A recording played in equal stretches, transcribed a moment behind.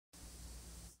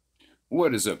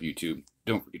What is up, YouTube?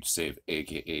 Don't forget to save,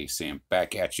 aka Sam,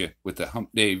 back at you with the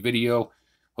Hump Day video.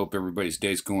 Hope everybody's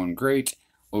day's going great.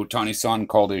 Otani-san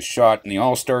called his shot in the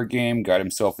All-Star game, got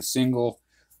himself a single.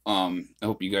 I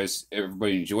hope you guys,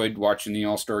 everybody enjoyed watching the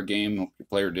All-Star game. Hope your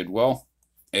player did well.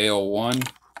 AL won,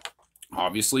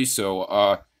 obviously.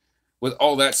 So, with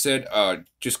all that said,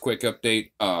 just quick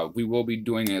update. We will be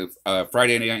doing a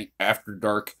Friday night after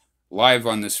dark live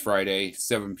on this Friday,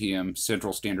 7 p.m.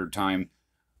 Central Standard Time.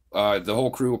 The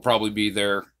whole crew will probably be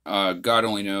there. God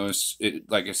only knows.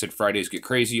 Like I said, Fridays get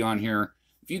crazy on here.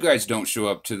 If you guys don't show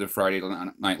up to the Friday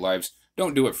night lives,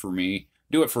 don't do it for me.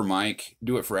 Do it for Mike.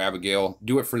 Do it for Abigail.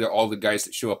 Do it for all the guys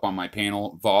that show up on my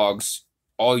panel. Vogs.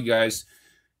 All you guys.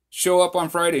 Show up on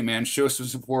Friday, man. Show some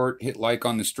support. Hit like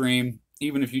on the stream.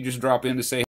 Even if you just drop in to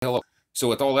say hello. So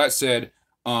with all that said,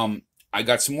 I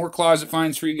got some more closet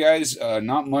finds for you guys.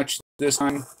 Not much this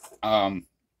time.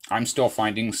 I'm still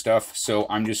finding stuff, so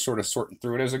I'm just sort of sorting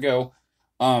through it as I go.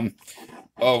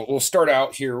 We'll start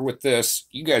out here with this.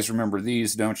 You guys remember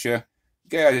these, don't you?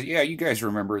 Yeah, you guys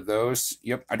remember those.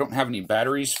 Yep, I don't have any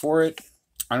batteries for it.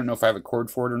 I don't know if I have a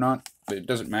cord for it or not, but it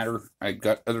doesn't matter. I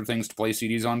got other things to play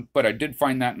CDs on, but I did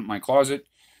find that in my closet,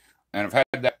 and I've had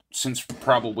that since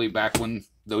probably back when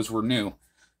those were new.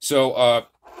 So,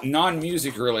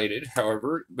 non-music related,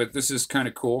 however, but this is kind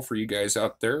of cool for you guys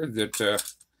out there that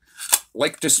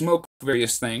like to smoke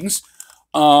various things.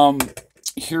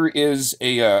 Here is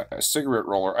a cigarette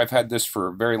roller. I've had this for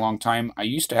a very long time. I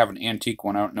used to have an antique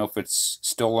one. I don't know if it's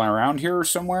still around here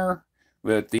somewhere,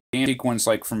 but the antique one's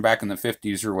like from back in the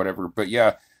 50s or whatever. But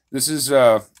yeah, this is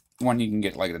one you can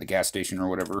get like at the gas station or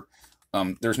whatever.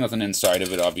 There's nothing inside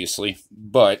of it, obviously,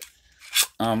 but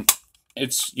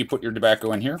you put your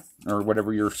tobacco in here or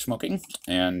whatever you're smoking,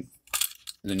 and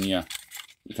then you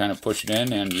kind of push it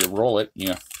in and you roll it.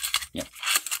 Yeah.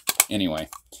 Anyway,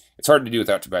 it's hard to do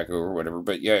without tobacco or whatever,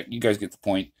 but yeah, you guys get the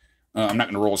point. I'm not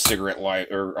going to roll a cigarette light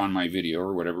or on my video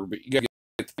or whatever, but you guys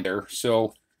get there.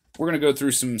 So we're going to go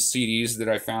through some CDs that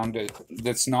I found.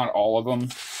 That's not all of them.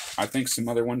 I think some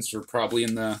other ones are probably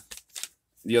in the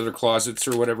other closets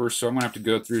or whatever, so I'm going to have to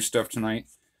go through stuff tonight.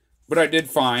 But I did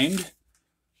find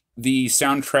the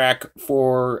soundtrack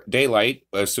for Daylight,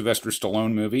 a Sylvester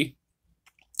Stallone movie.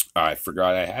 I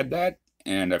forgot I had that,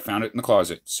 and I found it in the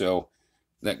closet. So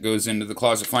that goes into the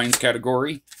closet finds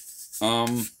category.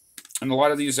 And a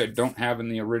lot of these I don't have in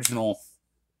the original.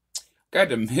 Got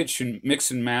to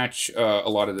mix and match a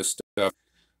lot of this stuff.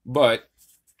 But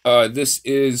this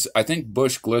is, I think,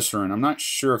 Bush Glycerin. I'm not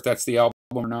sure if that's the album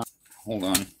or not. Hold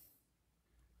on.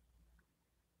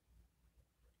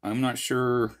 I'm not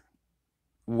sure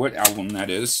what album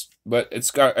that is, but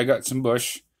I got some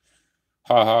Bush.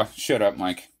 Haha, shut up,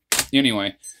 Mike.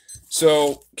 Anyway,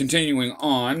 so continuing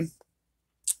on.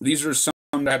 These are some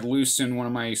that I had loose in one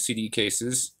of my CD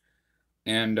cases,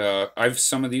 and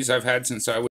some of these I've had since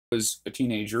I was a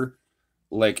teenager.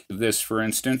 Like this, for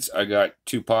instance, I got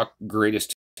Tupac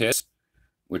Greatest Hits,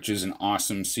 which is an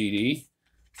awesome CD.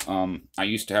 I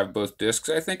used to have both discs.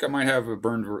 I think I might have a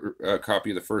burned copy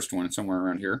of the first one somewhere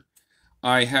around here.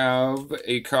 I have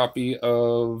a copy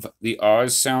of the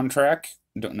Oz soundtrack.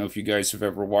 Don't know if you guys have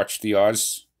ever watched the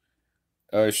Oz.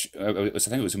 I think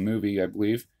it was a movie, I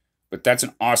believe. But that's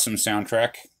an awesome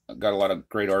soundtrack. I've got a lot of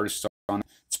great artists on it.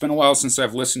 It's been a while since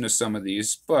I've listened to some of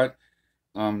these, but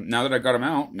now that I got them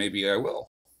out, maybe I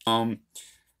will.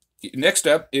 Next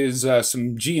up is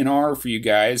some GNR for you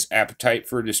guys. Appetite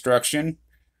for Destruction.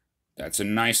 That's a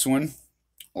nice one.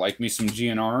 Like me some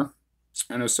GNR.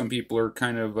 I know some people are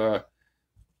kind of,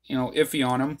 iffy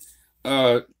on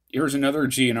them. Here's another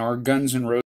GNR. Guns N'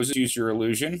 Roses, Use Your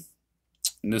Illusion.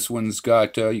 And this one's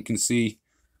got, you can see,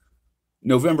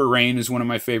 November Rain is one of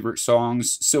my favorite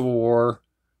songs. Civil War,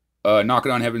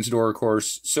 Knocking on Heaven's Door, of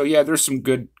course. So yeah, there's some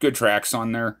good tracks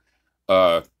on there.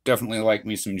 Definitely like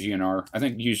me some GNR. I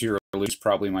think Use Your Illusion is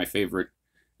probably my favorite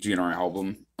GNR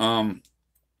album.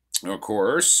 Of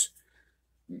course,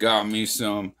 got me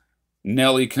some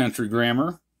Nelly Country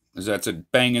Grammar, because that's a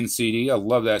banging CD. I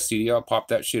love that CD. I'll pop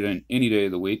that shit in any day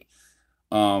of the week.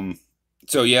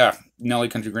 So yeah, Nelly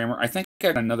Country Grammar. I think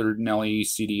I got another Nelly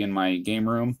CD in my game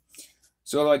room.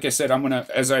 So like I said,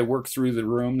 as I work through the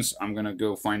rooms, I'm gonna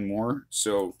go find more.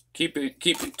 So keep it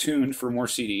tuned for more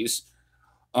CDs.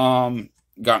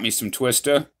 Got me some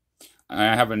Twista. I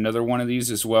have another one of these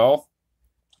as well.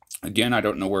 Again, I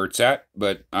don't know where it's at,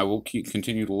 but I will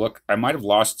continue to look. I might have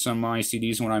lost some of my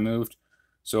CDs when I moved,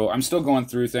 so I'm still going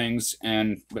through things.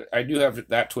 But I do have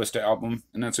that Twista album,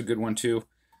 and that's a good one too.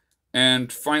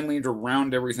 And finally, to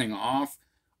round everything off,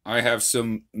 I have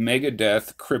some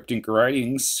Megadeth Cryptic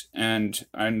Writings, and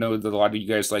I know that a lot of you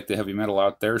guys like the heavy metal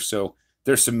out there, so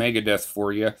there's some Megadeth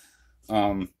for you.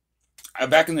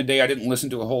 Back in the day, I didn't listen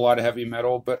to a whole lot of heavy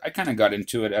metal, but I kind of got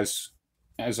into it as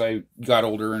I got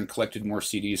older and collected more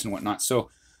CDs and whatnot. So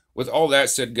with all that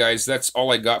said, guys, that's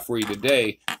all I got for you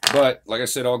today. But like I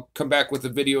said, I'll come back with a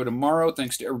video tomorrow.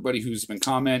 Thanks to everybody who's been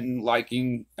commenting,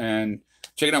 liking, and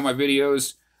checking out my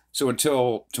videos. So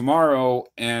until tomorrow,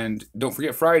 and don't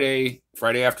forget Friday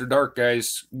after dark,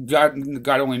 guys. God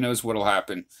only knows what'll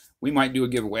happen. We might do a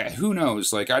giveaway. Who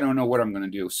knows? Like, I don't know what I'm going to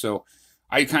do. So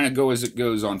I kind of go as it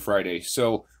goes on Friday.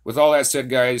 So with all that said,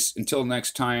 guys, until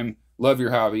next time, love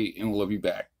your hobby, and we'll love you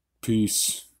back.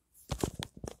 Peace.